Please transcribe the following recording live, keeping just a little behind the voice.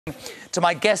To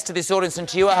my guests, to this audience and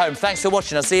to you at home, thanks for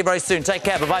watching. I'll see you very soon. Take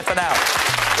care. Bye-bye for now.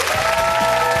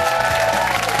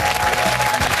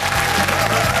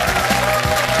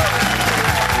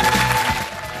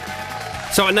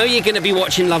 So I know you're going to be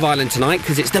watching Love Island tonight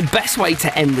because it's the best way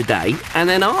to end the day. And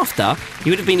then after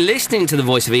you would have been listening to the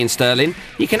voice of Ian Sterling,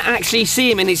 you can actually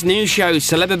see him in his new show,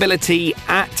 Celebability,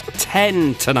 at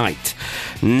 10 tonight.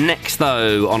 Next,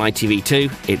 though, on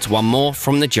ITV2, it's one more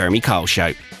from The Jeremy Kyle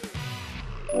Show.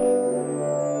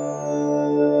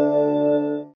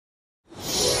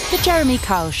 The Jeremy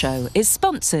Kyle Show is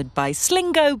sponsored by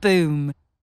Slingo Boom.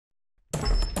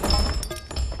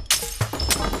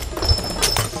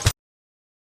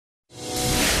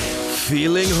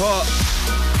 Feeling hot.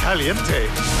 Caliente.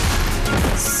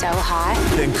 So hot.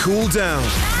 Then cool down.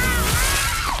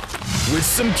 With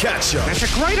some catch-up. That's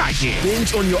a great idea.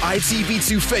 Binge on your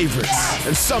ITV2 favorites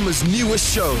and summer's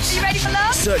newest shows. Are you ready for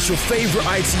love? Search your favorite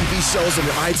ITV shows on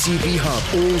the ITV Hub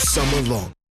all summer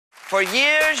long. For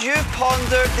years, you've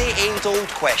pondered the age-old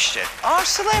question. Are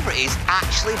celebrities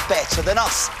actually better than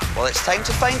us? Well, it's time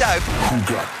to find out. Who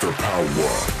got the power?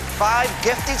 5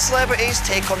 gifted celebrities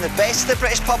take on the best of the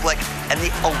British public in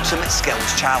the Ultimate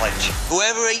Skills Challenge.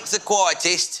 Whoever eats the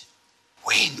quietest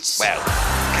wins. Well,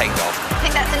 kind of. I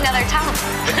think that's another talent.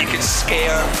 But you can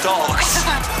scare dogs.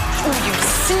 Oh, you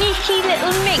sneaky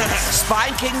little minx.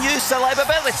 Spanking new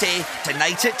Celebability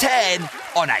tonight at 10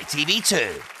 on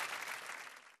ITV2.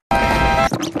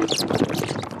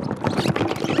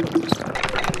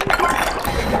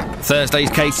 Thursday's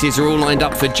cases are all lined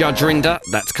up for Judge Rinder.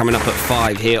 That's coming up at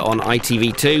 5 here on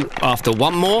ITV2 after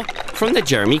one more from The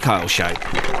Jeremy Kyle Show.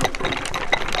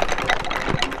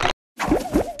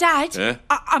 Dad, Yeah?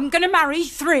 I'm going to marry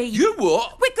 3. You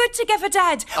what? We're good together,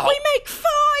 Dad. We make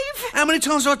 5. How many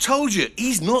times have I told you?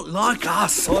 He's not like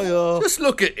us. Just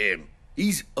look at him.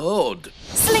 He's odd.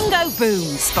 Slingo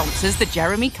Boom sponsors The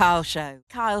Jeremy Kyle Show.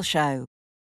 Kyle Show.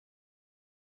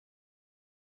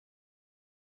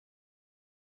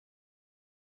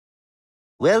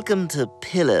 Welcome to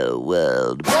Pillow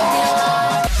World. What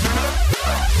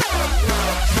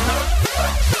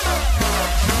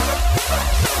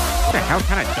the hell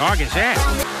kind of dog is that?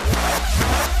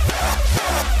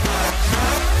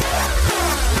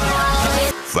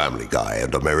 Family Guy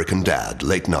and American Dad,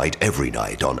 late night every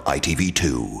night on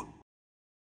ITV2.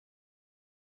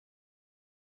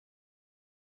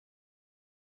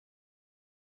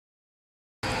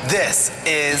 This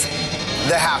is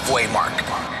the halfway mark.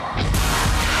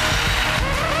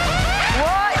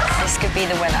 What? This could be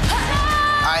the winner.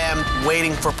 I am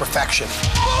waiting for perfection.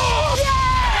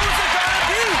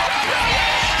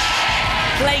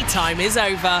 Playtime is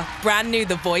over. Brand new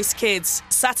The Voice Kids.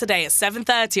 Saturday at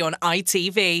 7:30 on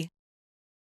ITV.